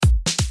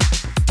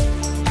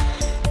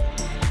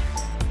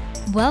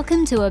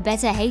Welcome to A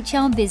Better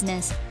HR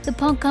Business, the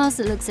podcast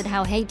that looks at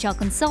how HR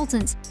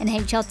consultants and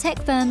HR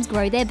tech firms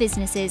grow their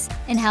businesses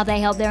and how they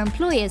help their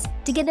employers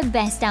to get the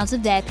best out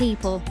of their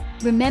people.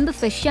 Remember,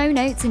 for show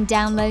notes and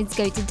downloads,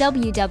 go to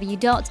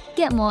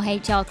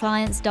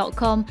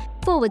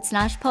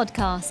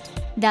www.getmorehrclients.com/podcast.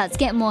 That's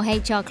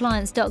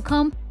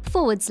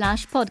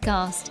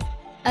getmorehrclients.com/podcast.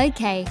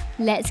 Okay,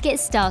 let's get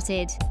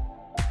started.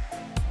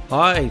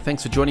 Hi,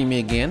 thanks for joining me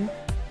again.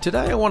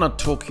 Today I want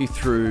to talk you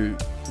through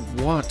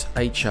what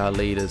HR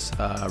leaders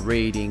are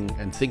reading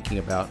and thinking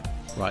about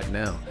right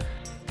now.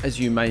 As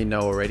you may know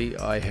already,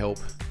 I help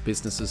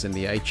businesses in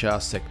the HR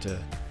sector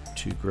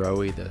to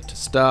grow, either to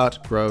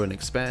start, grow and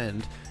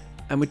expand.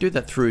 And we do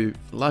that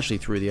largely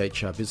through the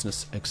HR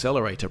Business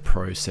Accelerator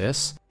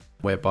process,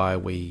 whereby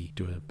we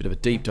do a bit of a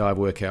deep dive,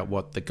 work out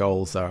what the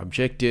goals are,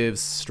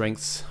 objectives,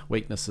 strengths,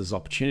 weaknesses,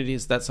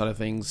 opportunities, that sort of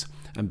things,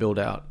 and build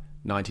out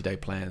 90-day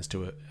plans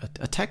to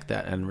attack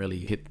that and really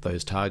hit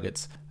those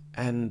targets.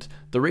 And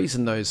the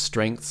reason those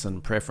strengths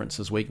and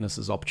preferences,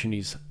 weaknesses,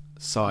 opportunities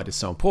side is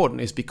so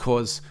important is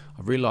because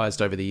I've realized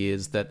over the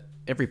years that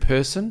every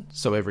person,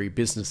 so every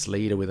business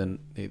leader within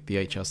the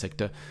HR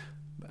sector,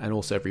 and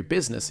also every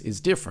business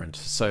is different.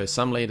 So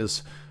some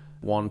leaders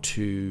want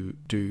to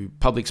do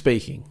public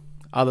speaking.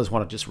 Others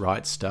want to just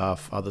write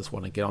stuff. Others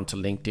want to get onto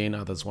LinkedIn.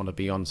 Others want to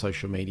be on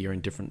social media in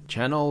different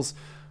channels.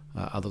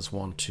 Others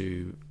want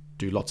to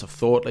do lots of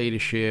thought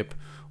leadership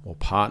or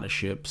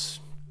partnerships,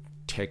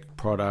 tech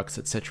products,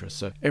 etc.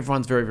 So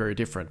everyone's very, very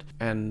different.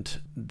 And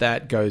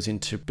that goes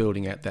into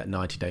building out that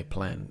 90-day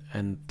plan.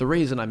 And the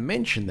reason I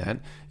mention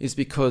that is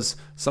because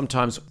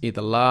sometimes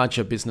either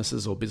larger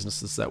businesses or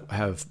businesses that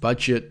have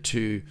budget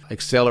to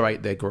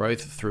accelerate their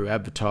growth through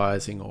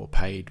advertising or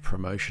paid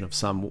promotion of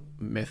some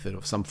method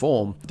of some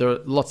form, there are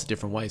lots of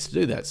different ways to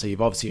do that. So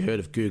you've obviously heard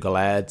of Google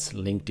ads,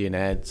 LinkedIn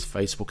ads,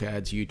 Facebook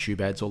ads,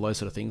 YouTube ads, all those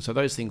sort of things. So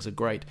those things are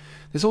great.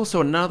 There's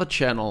also another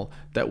channel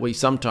that we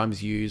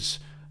sometimes use,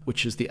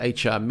 which is the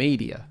HR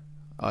media,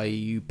 i.e.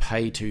 you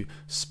pay to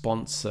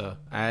sponsor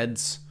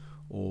ads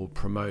or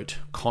promote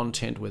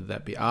content, whether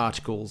that be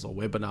articles or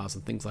webinars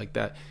and things like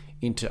that,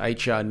 into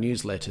HR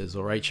newsletters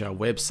or HR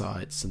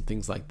websites and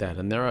things like that.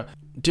 And there are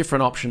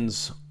different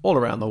options all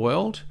around the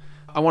world.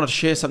 I wanted to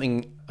share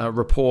a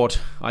report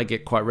I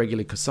get quite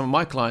regularly because some of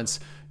my clients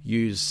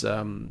use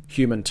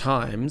Human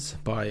Times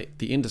by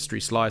the Industry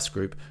Slice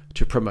Group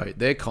to promote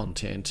their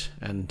content,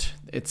 and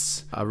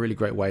it's a really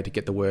great way to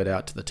get the word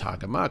out to the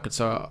target market.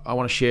 So I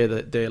want to share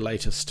their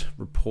latest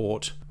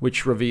report,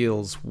 which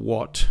reveals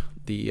what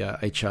the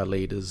HR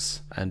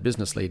leaders and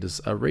business leaders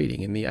are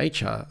reading in the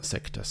HR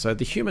sector. So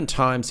the Human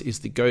Times is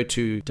the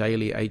go-to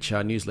daily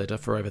HR newsletter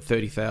for over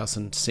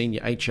 30,000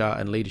 senior HR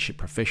and leadership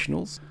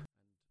professionals.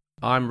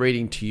 I'm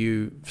reading to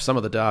you some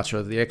of the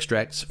data, the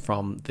extracts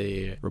from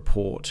their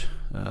report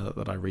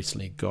that I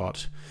recently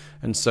got.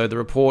 And so the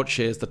report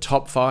shares the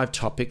top 5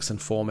 topics and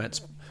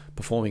formats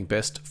performing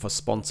best for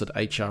sponsored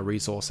HR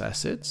resource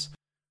assets,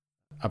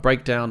 a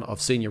breakdown of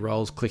senior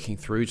roles clicking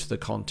through to the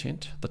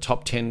content, the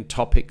top 10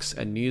 topics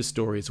and news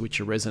stories which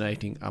are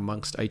resonating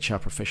amongst HR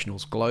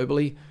professionals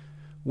globally,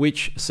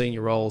 which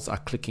senior roles are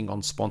clicking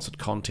on sponsored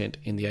content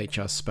in the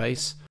HR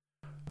space,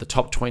 the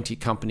top 20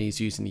 companies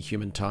using the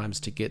Human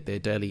Times to get their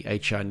daily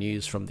HR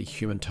news from the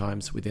Human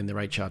Times within their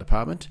HR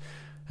department,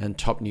 and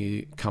top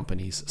new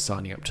companies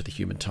signing up to the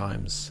Human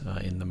Times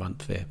in the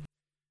month there.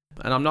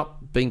 And I'm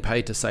not being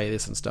paid to say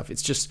this and stuff.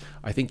 It's just,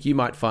 I think you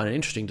might find it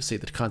interesting to see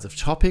the kinds of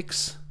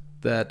topics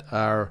that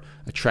are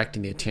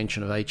attracting the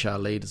attention of HR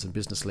leaders and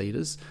business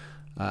leaders,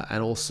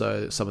 and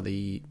also some of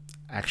the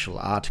actual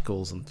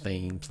articles and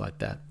themes like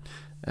that.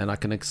 And I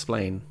can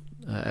explain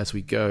as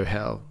we go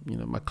how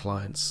my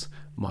clients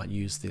might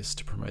use this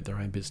to promote their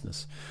own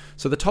business.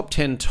 So the top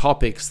 10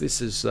 topics,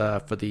 this is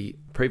for the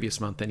previous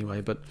month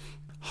anyway, but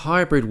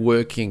hybrid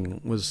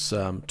working was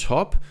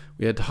top.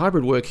 We had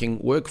hybrid working,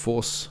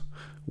 workforce,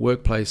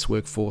 workplace,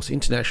 workforce,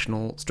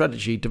 international,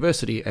 strategy,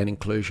 diversity and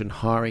inclusion,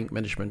 hiring,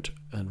 management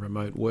and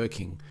remote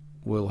working.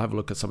 We'll have a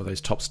look at some of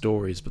those top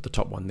stories, but the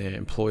top one there,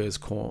 employers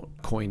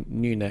coin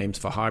new names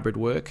for hybrid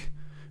work.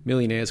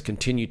 Millionaires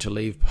continue to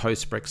leave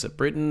post-Brexit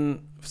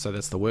Britain. So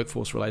that's the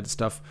workforce related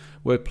stuff.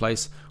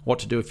 Workplace, what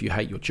to do if you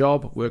hate your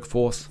job.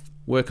 Workforce,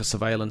 worker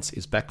surveillance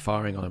is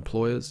backfiring on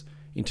employers.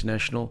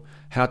 International,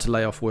 how to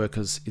lay off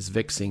workers is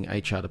vexing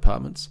HR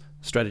departments.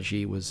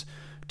 Strategy was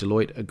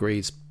Deloitte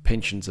agrees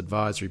pensions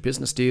advisory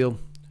business deal.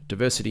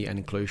 Diversity and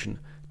inclusion,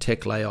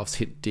 tech layoffs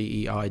hit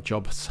DEI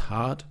jobs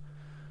hard.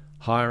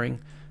 Hiring,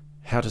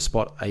 how to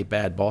spot a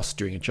bad boss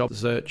during a job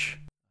search.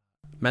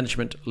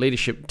 Management,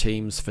 leadership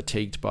teams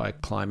fatigued by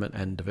climate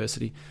and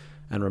diversity,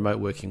 and remote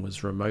working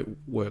was remote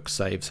work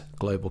saves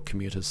global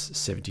commuters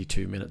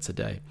 72 minutes a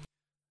day.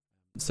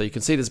 So you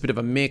can see there's a bit of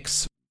a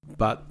mix,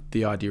 but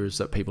the idea is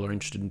that people are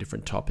interested in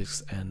different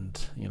topics,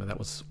 and that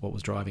was what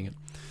was driving it.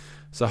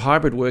 So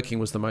hybrid working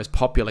was the most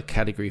popular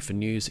category for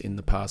news in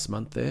the past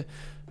month there.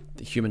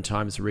 The Human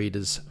Times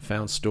readers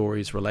found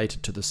stories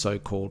related to the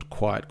so-called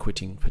quiet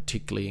quitting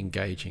particularly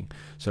engaging.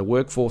 So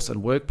workforce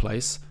and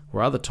workplace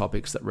were other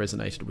topics that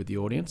resonated with the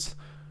audience.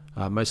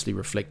 mostly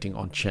reflecting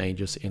on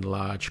changes in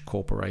large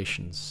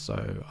corporations.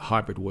 So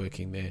hybrid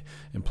working there,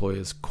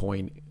 employers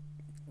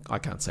I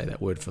can't say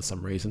that word for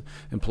some reason,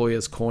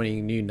 employers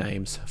coining new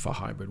names for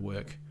hybrid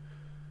work.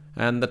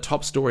 And the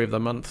top story of the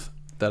month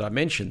that I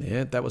mentioned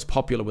there, that was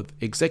popular with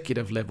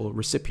executive level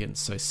recipients.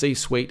 So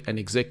C-suite and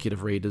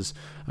executive readers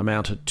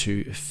amounted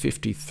to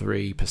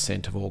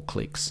 53% of all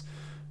clicks.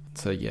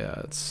 So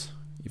yeah,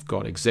 you've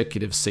got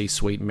executive,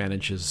 C-suite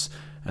managers,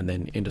 and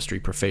then industry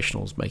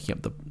professionals making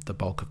up the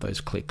bulk of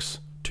those clicks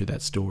to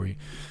that story.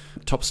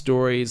 Top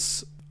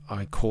stories,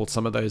 I called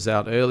some of those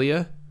out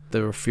earlier.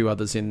 There were a few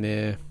others in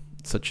there,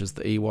 such as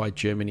the EY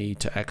Germany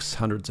to axe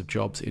hundreds of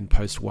jobs in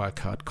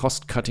post-Wirecard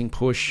cost-cutting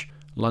push.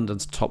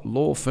 London's top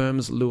law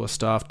firms lure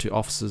staff to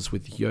offices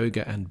with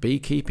yoga and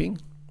beekeeping.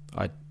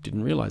 I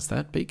didn't realise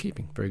that.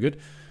 Beekeeping, very good.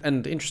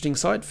 And interesting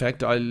side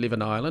fact, I live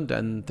in Ireland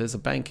and there's a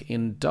bank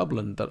in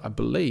Dublin that I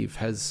believe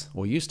has,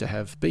 or used to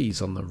have,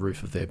 bees on the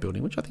roof of their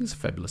building, which I think is a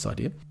fabulous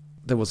idea.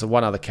 There was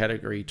one other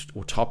category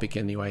or topic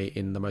anyway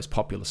in the most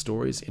popular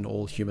stories in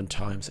all Human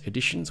Times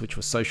editions, which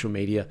was social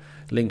media.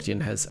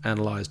 LinkedIn has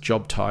analysed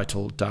job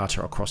title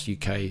data across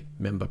UK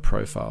member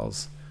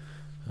profiles,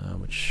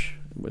 which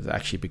would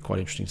actually be quite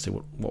interesting to see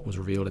what was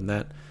revealed in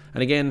that.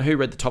 And again, who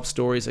read the top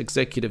stories?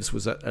 Executives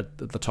was at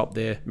the top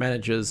there,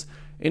 managers,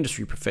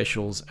 industry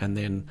professionals, and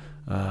then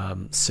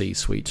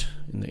C-suite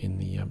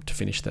to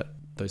finish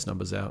those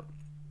numbers out.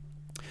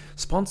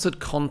 Sponsored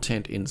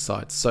content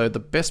insights. So the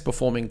best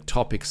performing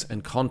topics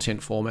and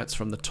content formats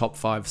from the top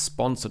 5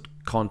 sponsored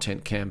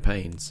content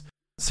campaigns.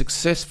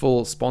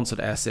 Successful sponsored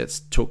assets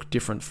took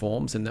different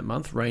forms in that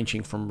month,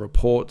 ranging from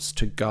reports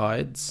to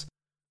guides.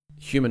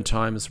 Human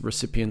Times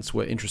recipients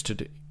were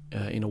interested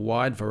in a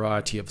wide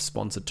variety of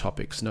sponsored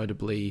topics,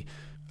 notably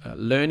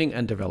learning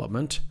and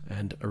development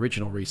and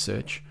original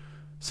research.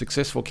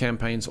 Successful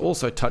campaigns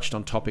also touched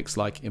on topics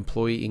like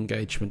employee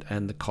engagement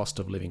and the cost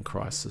of living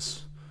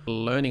crisis.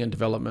 Learning and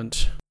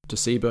development,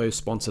 Docebo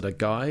sponsored a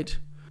guide.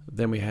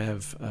 Then we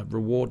have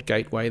Reward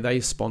Gateway. They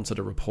sponsored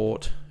a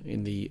report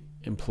in the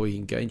employee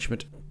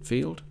engagement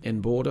field.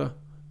 Enborder,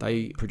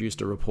 they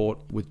produced a report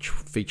which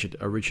featured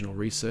original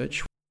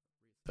research.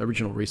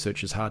 Original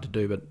research is hard to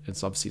do, but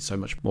it's obviously so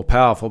much more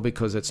powerful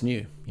because it's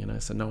new,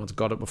 so no one's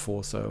got it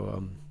before.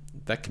 So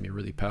that can be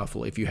really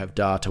powerful if you have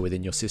data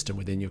within your system,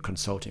 within your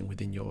consulting,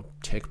 within your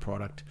tech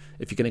product.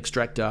 If you can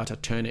extract data,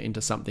 turn it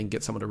into something,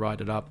 get someone to write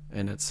it up,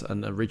 and it's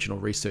an original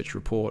research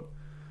report.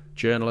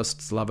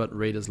 Journalists love it,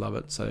 readers love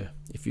it. So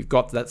if you've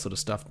got that sort of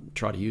stuff,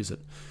 try to use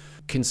it.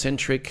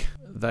 Kincentric,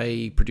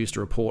 they produced a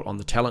report on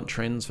the talent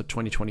trends for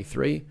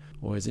 2023,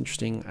 always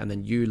interesting. And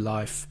then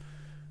ULife,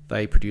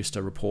 they produced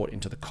a report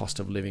into the cost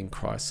of living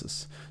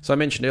crisis. So I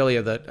mentioned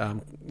earlier that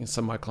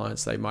some of my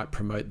clients, they might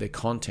promote their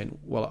content.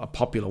 Well, a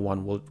popular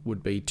one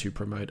would be to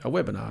promote a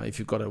webinar. If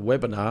you've got a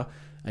webinar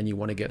and you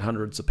want to get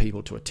hundreds of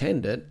people to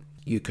attend it,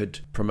 you could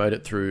promote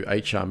it through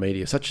HR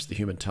media, such as the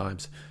Human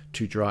Times,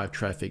 to drive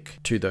traffic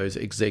to those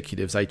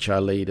executives, HR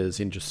leaders,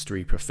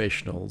 industry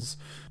professionals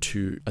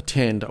to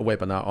attend a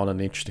webinar on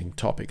an interesting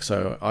topic.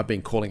 So I've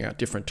been calling out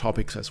different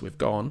topics as we've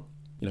gone,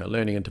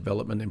 learning and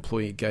development,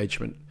 employee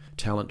engagement,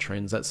 talent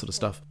trends, that sort of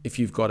stuff. If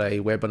you've got a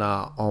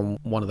webinar on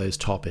one of those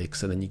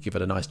topics and then you give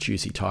it a nice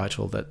juicy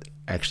title that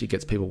actually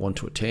gets people want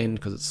to attend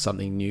because it's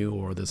something new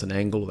or there's an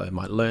angle they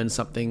might learn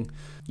something,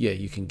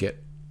 you can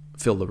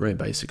fill the room,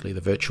 basically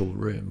the virtual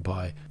room,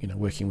 by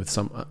working with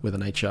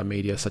an HR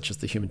media such as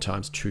the Human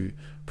Times to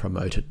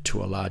promote it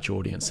to a large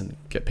audience and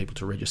get people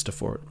to register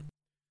for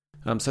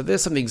it. So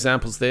there's some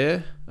examples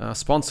there.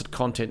 Sponsored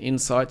content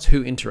insights.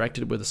 Who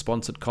interacted with the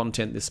sponsored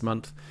content this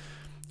month?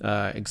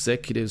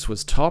 Executives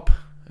was top.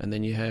 And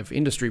then you have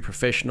industry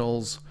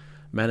professionals,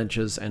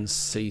 managers, and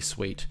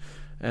C-suite.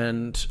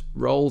 And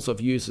roles of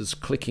users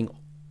clicking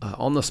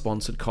on the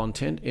sponsored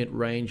content, it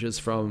ranges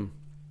from,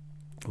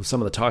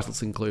 some of the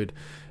titles include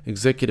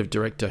Executive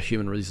Director,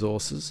 Human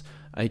Resources,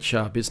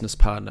 HR Business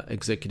Partner,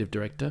 Executive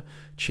Director,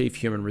 Chief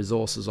Human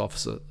Resources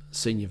Officer,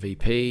 Senior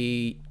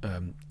VP,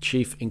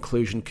 Chief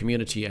Inclusion,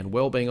 Community and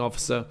Wellbeing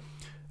Officer,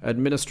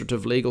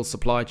 Administrative, Legal,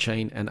 Supply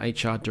Chain and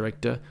HR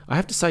Director. I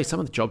have to say some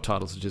of the job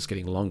titles are just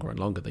getting longer and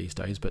longer these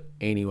days, but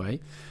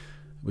anyway,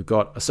 we've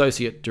got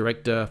Associate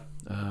Director,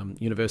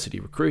 University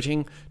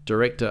Recruiting,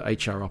 Director,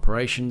 HR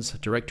Operations,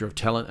 Director of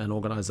Talent and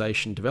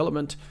Organisation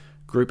Development,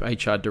 Group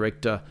HR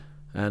Director,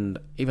 and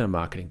even a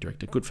Marketing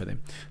Director. Good for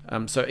them.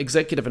 So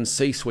executive and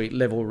C-suite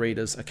level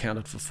readers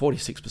accounted for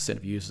 46%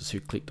 of users who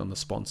clicked on the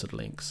sponsored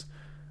links.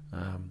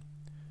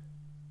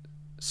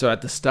 So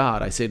at the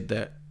start, I said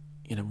that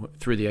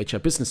through the HR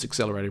Business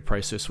Accelerator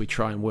process, we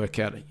try and work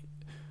out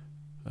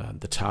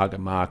the target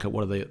market,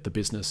 what are the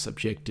business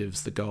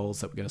objectives, the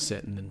goals that we're going to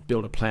set, and then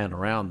build a plan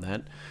around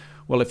that.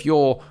 Well, if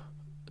your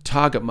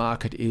target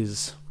market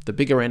is the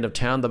bigger end of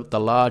town, the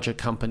larger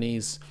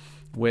companies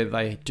where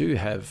they do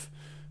have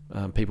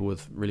people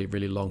with really,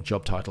 really long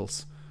job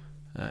titles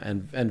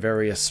and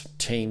various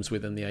teams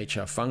within the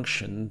HR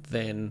function,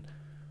 then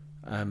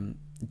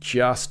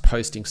just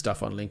posting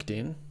stuff on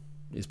LinkedIn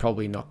is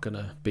probably not going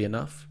to be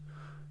enough.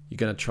 you're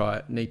going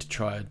to need to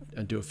try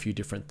and do a few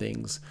different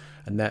things.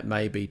 And that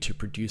may be to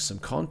produce some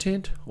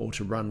content or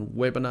to run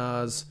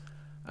webinars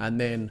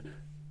and then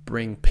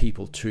bring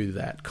people to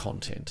that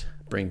content,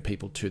 bring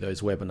people to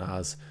those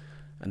webinars.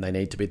 And they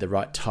need to be the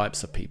right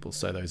types of people.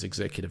 So those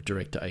executive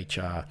director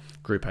HR,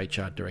 group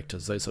HR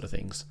directors, those sort of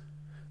things.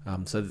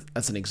 So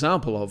that's an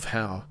example of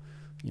how,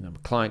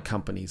 client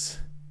companies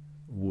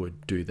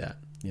would do that.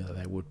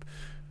 They would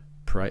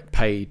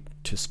pay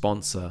to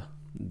sponsor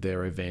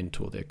their event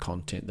or their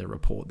content, their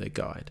report, their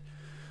guide.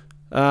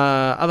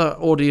 Other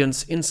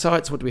audience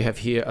insights, what do we have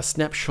here? A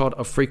snapshot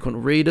of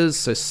frequent readers,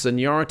 so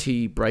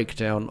seniority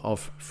breakdown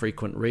of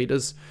frequent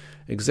readers,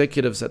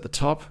 executives at the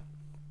top,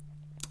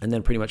 and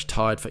then pretty much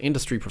tied for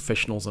industry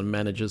professionals and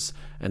managers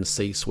and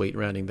C-suite,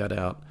 rounding that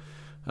out.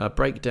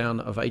 Breakdown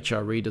of HR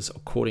readers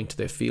according to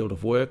their field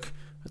of work.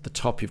 At the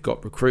top, you've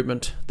got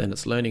recruitment, then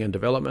it's learning and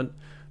development,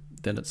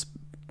 then it's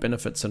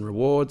benefits and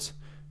rewards,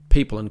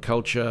 people and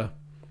culture,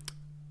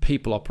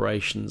 people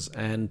operations,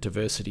 and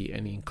diversity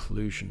and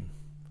inclusion.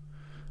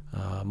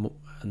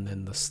 And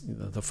then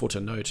the footer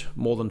note,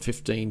 more than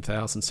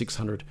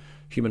 15,600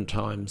 Human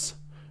Times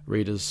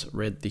readers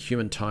read the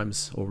Human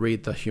Times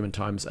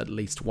at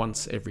least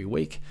once every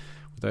week,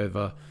 with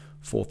over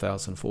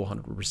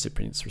 4,400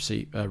 recipients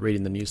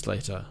reading the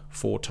newsletter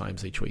 4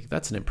 times each week.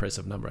 That's an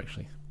impressive number,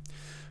 actually.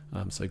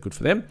 So good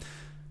for them.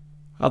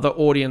 Other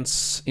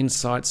audience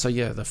insights. So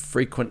the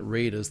frequent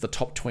readers, the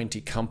top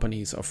 20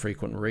 companies of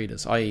frequent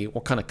readers, i.e.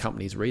 what kind of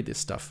companies read this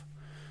stuff.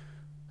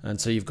 And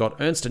so you've got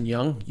Ernst &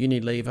 Young,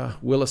 Unilever,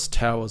 Willis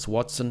Towers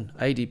Watson,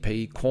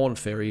 ADP, Korn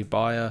Ferry,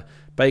 Bayer,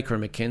 Baker &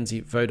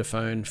 McKenzie,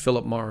 Vodafone,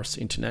 Philip Morris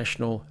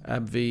International,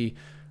 AbbVie,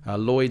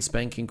 Lloyds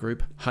Banking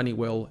Group,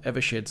 Honeywell,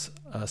 Eversheds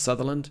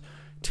Sutherland,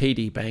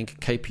 TD Bank,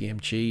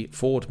 KPMG,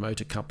 Ford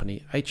Motor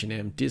Company,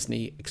 H&M,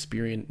 Disney,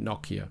 Experian,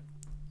 Nokia.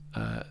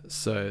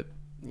 So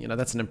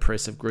that's an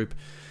impressive group.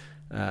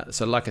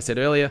 So like I said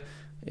earlier,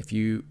 if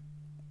you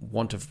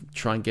want to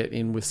try and get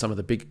in with some of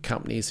the big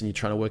companies and you're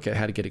trying to work out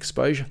how to get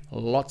exposure,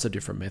 lots of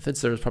different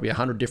methods. There's probably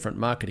 100 different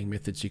marketing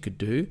methods you could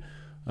do.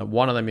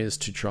 One of them is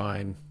to try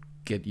and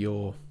get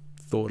your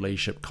thought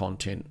leadership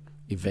content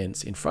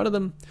events in front of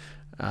them.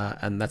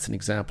 And that's an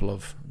example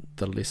of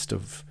the list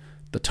of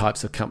the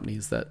types of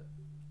companies that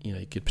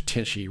you could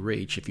potentially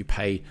reach if you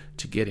pay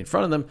to get in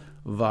front of them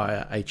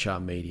via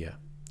HR media.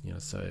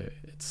 So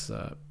it's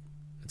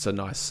a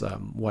nice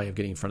way of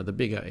getting in front of the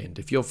bigger end.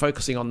 If you're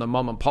focusing on the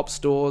mom and pop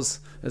stores,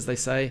 as they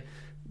say,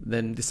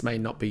 then this may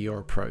not be your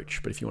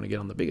approach. But if you want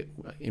to get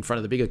in front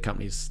of the bigger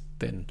companies,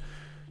 then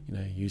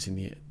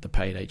using the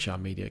paid HR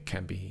media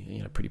can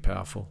be pretty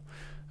powerful.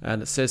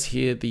 And it says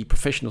here the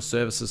professional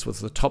services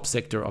was the top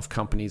sector of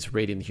companies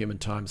reading the Human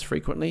Times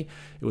frequently.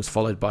 It was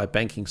followed by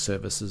banking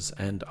services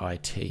and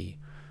IT.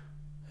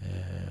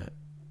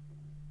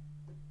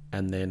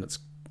 And then it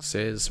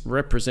says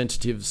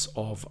representatives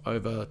of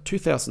over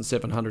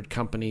 2,700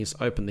 companies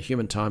open the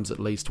Human Times at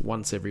least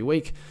once every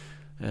week,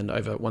 and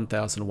over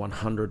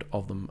 1,100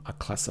 of them are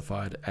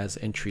classified as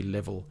entry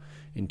level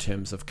in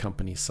terms of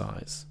company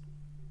size.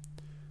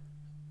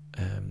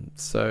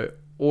 So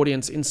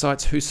audience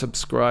insights, who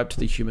subscribed to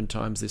the Human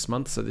Times this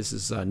month. So this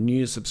is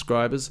new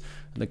subscribers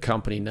and the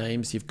company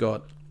names. You've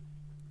got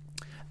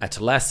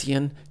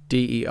Atlassian,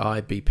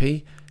 DEI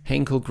BP,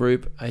 Henkel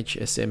Group,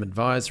 HSM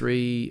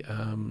Advisory,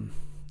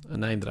 a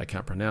name that I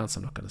can't pronounce,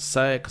 I'm not going to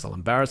say it because I'll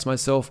embarrass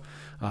myself,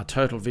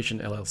 Total Vision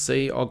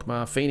LLC,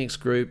 Ogma, Phoenix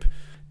Group,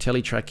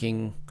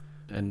 Teletracking,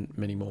 and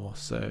many more.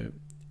 So,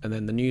 and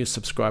then the new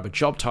subscriber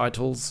job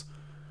titles: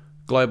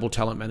 Global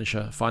Talent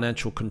Manager,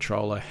 Financial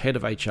Controller, Head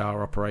of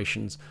HR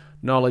Operations,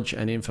 Knowledge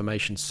and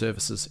Information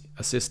Services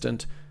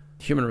Assistant,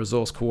 Human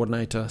Resource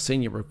Coordinator,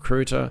 Senior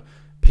Recruiter,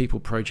 People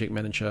Project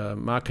Manager,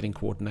 Marketing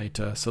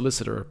Coordinator,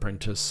 Solicitor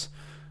Apprentice,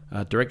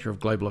 Director of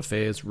Global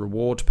Affairs,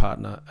 Reward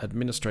Partner,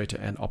 Administrator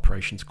and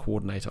Operations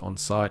Coordinator on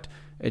Site,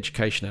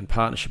 Education and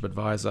Partnership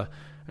Advisor,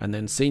 and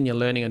then Senior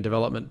Learning and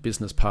Development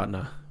Business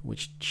Partner,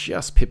 which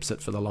just pips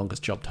it for the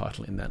longest job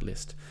title in that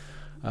list.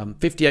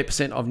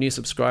 58% of new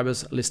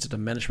subscribers listed a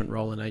management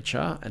role in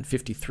HR, and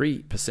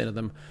 53% of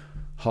them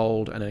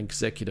hold an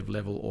executive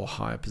level or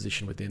higher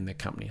position within their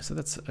company. So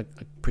that's a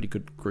pretty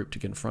good group to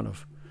get in front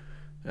of.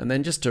 And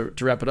then just to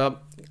wrap it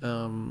up,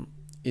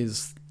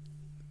 is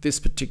this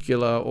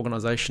particular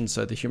organization,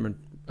 so the Human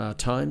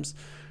Times,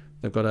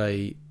 they've got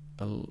an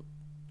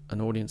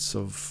audience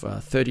of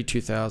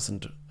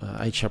 32,000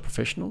 HR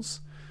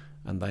professionals,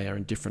 and they are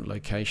in different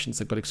locations.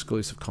 They've got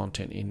exclusive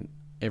content in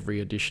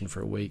every edition for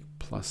a week,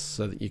 plus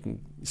so that you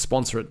can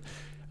sponsor it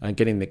and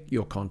getting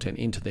your content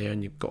into there,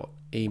 and you've got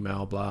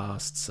email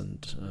blasts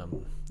and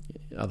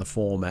other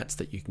formats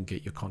that you can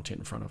get your content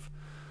in front of.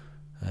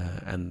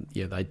 And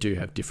yeah, they do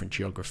have different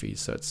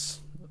geographies, so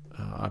it's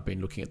I've been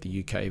looking at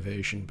the UK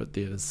version, but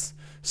there's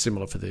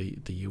similar for the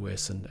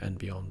US and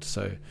beyond.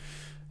 So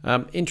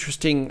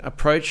interesting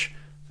approach.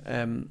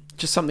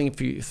 Just something if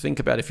you think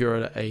about, if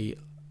you're at a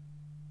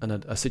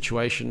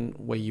situation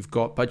where you've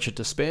got budget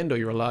to spend, or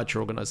you're a larger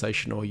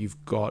organization, or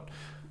you've got,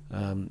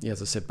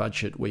 as I said,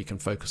 budget where you can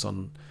focus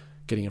on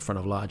getting in front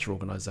of larger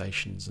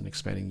organizations and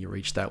expanding your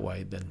reach that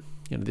way, then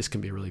this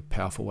can be a really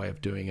powerful way of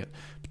doing it,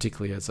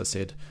 particularly, as I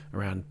said,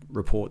 around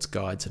reports,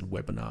 guides, and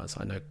webinars.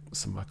 I know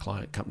some of my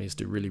client companies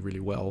do really, really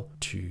well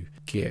to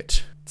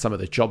get some of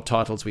the job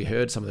titles we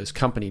heard, some of those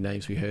company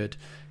names we heard,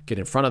 get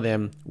in front of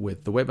them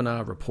with the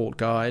webinar, report,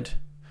 guide.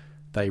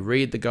 They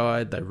read the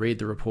guide, they read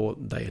the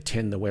report, they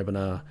attend the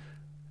webinar.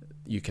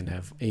 You can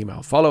have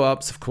email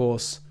follow-ups, of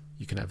course.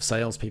 You can have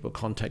salespeople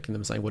contacting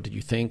them saying, what did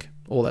you think?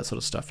 All that sort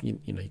of stuff. You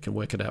can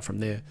work it out from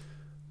there.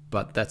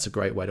 But that's a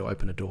great way to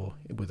open a door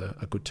with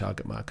a good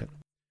target market.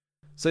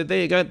 So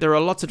there you go. There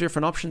are lots of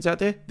different options out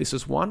there. This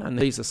is one, and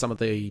these are some of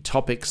the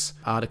topics,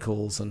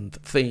 articles, and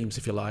themes,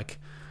 if you like,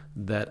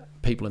 that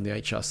people in the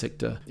HR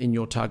sector in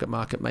your target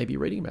market may be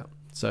reading about.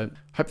 So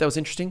hope that was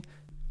interesting.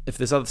 If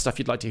there's other stuff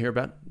you'd like to hear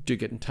about, do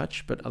get in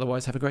touch. But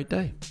otherwise, have a great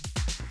day.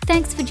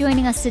 Thanks for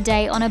joining us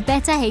today on A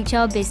Better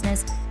HR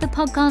Business, the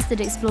podcast that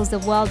explores the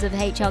world of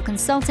HR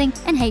consulting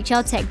and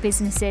HR tech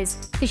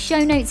businesses. For show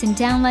notes and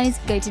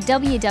downloads, go to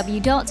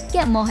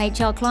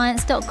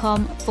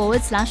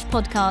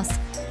www.getmorehrclients.com/podcast.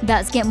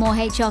 That's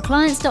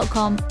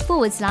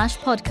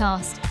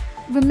getmorehrclients.com/podcast.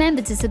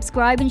 Remember to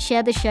subscribe and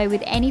share the show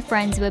with any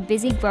friends who are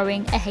busy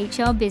growing a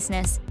HR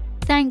business.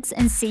 Thanks,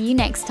 and see you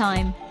next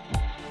time.